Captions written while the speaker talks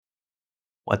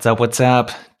What's up? What's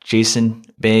up? Jason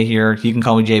Bay here. You can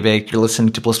call me Jay Bay. You're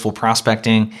listening to Blissful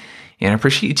Prospecting, and I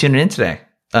appreciate you tuning in today.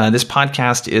 This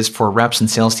podcast is for reps and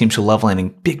sales teams who love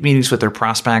landing big meetings with their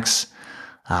prospects,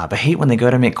 but hate when they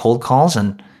go to make cold calls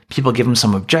and people give them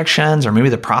some objections, or maybe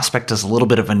the prospect is a little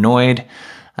bit of annoyed,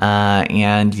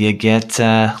 and you get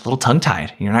a little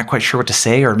tongue-tied. You're not quite sure what to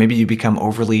say, or maybe you become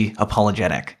overly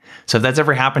apologetic. So if that's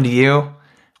ever happened to you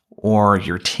or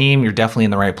your team, you're definitely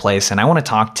in the right place. And I want to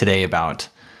talk today about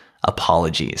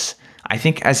apologies. I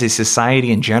think as a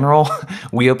society in general,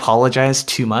 we apologize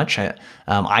too much.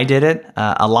 I did it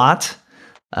a lot.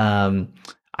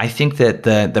 I think that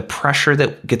the pressure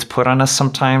that gets put on us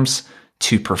sometimes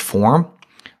to perform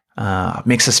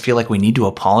makes us feel like we need to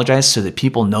apologize so that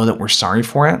people know that we're sorry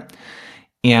for it.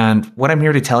 And what I'm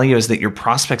here to tell you is that your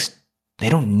prospects, they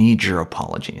don't need your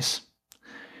apologies.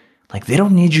 Like, they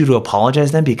don't need you to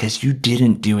apologize them because you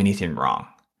didn't do anything wrong.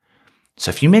 So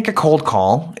if you make a cold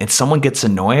call and someone gets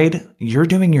annoyed, you're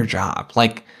doing your job.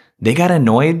 Like, they got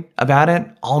annoyed about it,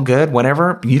 all good,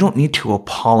 whatever. You don't need to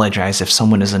apologize if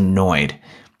someone is annoyed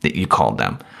that you called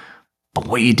them. But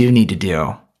what you do need to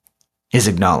do is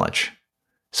acknowledge.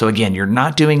 So again, you're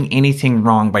not doing anything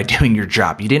wrong by doing your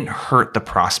job. You didn't hurt the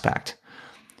prospect.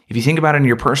 If you think about it in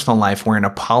your personal life where an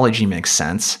apology makes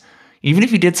sense, even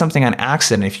if you did something on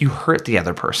accident, if you hurt the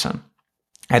other person,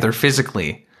 either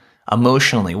physically,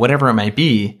 emotionally, whatever it might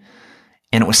be,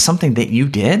 and it was something that you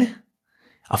did,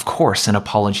 of course, an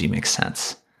apology makes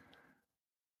sense.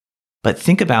 But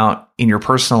think about in your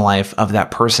personal life of that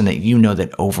person that you know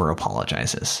that over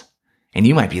apologizes. And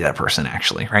you might be that person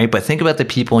actually, right? But think about the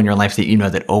people in your life that you know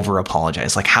that over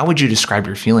apologize. Like, how would you describe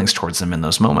your feelings towards them in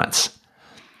those moments?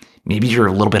 Maybe you're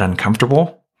a little bit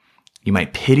uncomfortable. You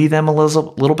might pity them a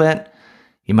little bit.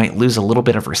 You might lose a little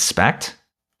bit of respect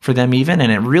for them even.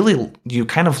 And it really, you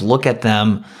kind of look at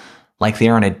them like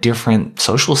they're on a different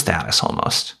social status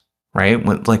almost,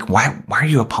 right? Like, why are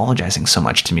you apologizing so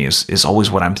much to me is always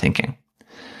what I'm thinking.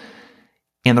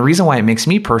 And the reason why it makes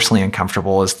me personally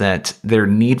uncomfortable is that their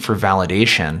need for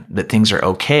validation, that things are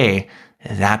okay,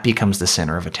 that becomes the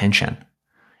center of attention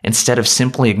instead of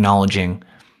simply acknowledging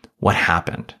what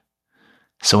happened.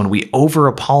 So when we over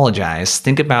apologize,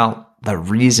 think about the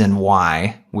reason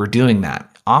why we're doing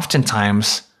that.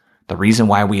 Oftentimes, the reason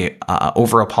why we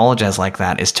over apologize like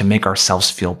that is to make ourselves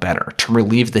feel better, to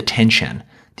relieve the tension,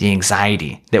 the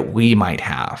anxiety that we might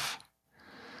have.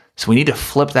 So we need to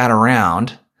flip that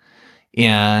around.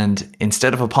 And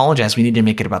instead of apologize, we need to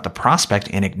make it about the prospect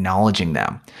and acknowledging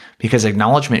them, because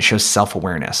acknowledgement shows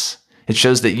self-awareness. It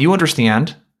shows that you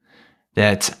understand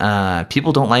that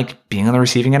people don't like being on the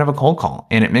receiving end of a cold call,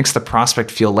 and it makes the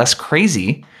prospect feel less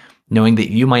crazy knowing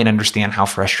that you might understand how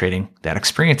frustrating that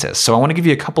experience is. So I want to give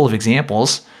you a couple of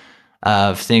examples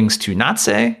of things to not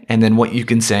say and then what you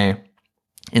can say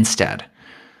instead.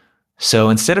 So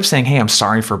instead of saying, hey, I'm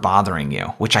sorry for bothering you,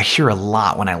 which I hear a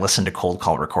lot when I listen to cold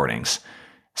call recordings.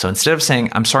 So instead of saying,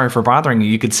 I'm sorry for bothering you,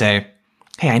 you could say,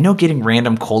 hey, I know getting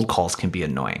random cold calls can be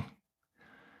annoying.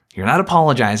 You're not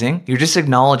apologizing. You're just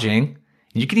acknowledging.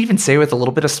 You can even say with a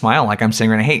little bit of smile, like I'm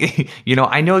saying right now, hey,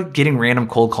 I know getting random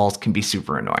cold calls can be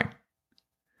super annoying.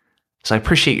 So I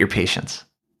appreciate your patience.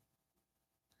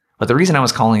 But the reason I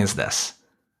was calling is this,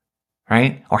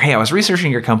 right? Or, hey, I was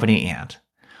researching your company and...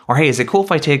 Or, hey, is it cool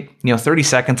if I take 30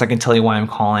 seconds? I can tell you why I'm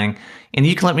calling, and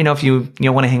you can let me know if you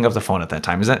want to hang up the phone at that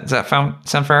time. Does that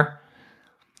sound fair?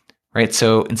 Right.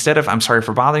 So instead of I'm sorry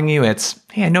for bothering you, it's,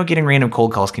 hey, I know getting random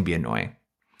cold calls can be annoying.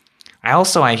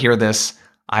 I hear this.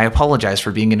 I apologize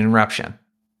for being an interruption.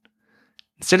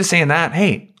 Instead of saying that,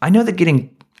 hey, I know that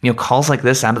getting calls like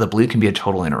this out of the blue can be a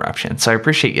total interruption. So I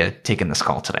appreciate you taking this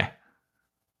call today.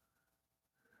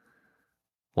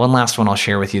 One last one I'll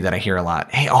share with you that I hear a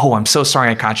lot. Hey, I'm so sorry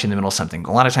I caught you in the middle of something.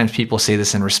 A lot of times people say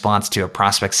this in response to a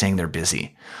prospect saying they're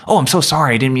busy. Oh, I'm so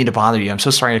sorry. I didn't mean to bother you. I'm so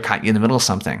sorry I caught you in the middle of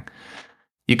something.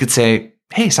 You could say,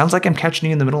 hey, sounds like I'm catching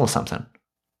you in the middle of something.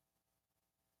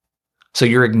 So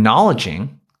you're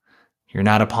acknowledging, you're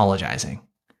not apologizing.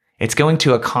 It's going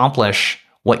to accomplish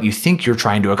what you think you're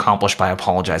trying to accomplish by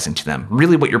apologizing to them.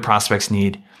 Really what your prospects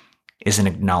need is an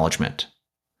acknowledgement.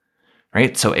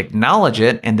 Right? So acknowledge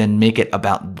it and then make it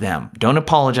about them. Don't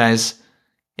apologize,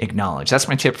 acknowledge. That's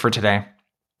my tip for today.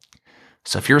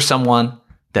 So if you're someone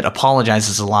that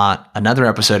apologizes a lot, another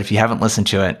episode, if you haven't listened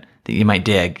to it, that you might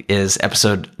dig is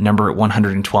episode number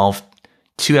 112.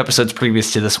 2 episodes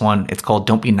previous to this one. It's called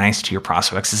Don't Be Nice to Your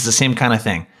Prospects. It's the same kind of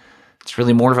thing. It's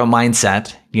really more of a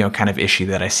mindset, kind of issue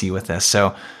that I see with this.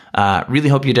 So really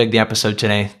hope you dug the episode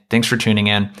today. Thanks for tuning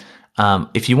in.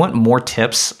 If you want more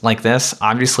tips like this,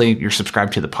 obviously you're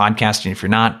subscribed to the podcast. And if you're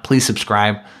not, please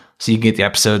subscribe so you can get the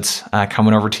episodes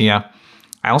coming over to you.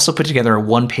 I also put together a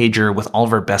one-pager with all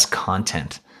of our best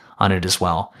content on it as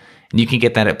well. And you can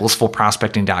get that at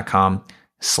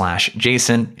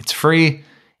blissfulprospecting.com/Jason. It's free.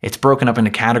 It's broken up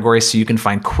into categories so you can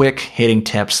find quick hitting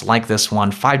tips like this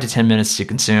one, 5 to 10 minutes to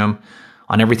consume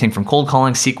on everything from cold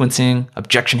calling, sequencing,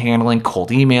 objection handling,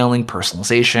 cold emailing,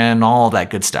 personalization, all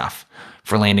that good stuff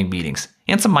for landing meetings,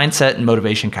 and some mindset and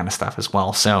motivation kind of stuff as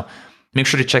well. So make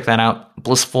sure to check that out,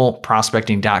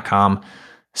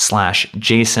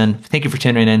 blissfulprospecting.com/Jason. Thank you for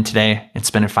tuning in today and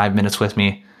spending 5 minutes with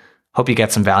me. Hope you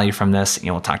got some value from this, and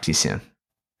we'll talk to you soon.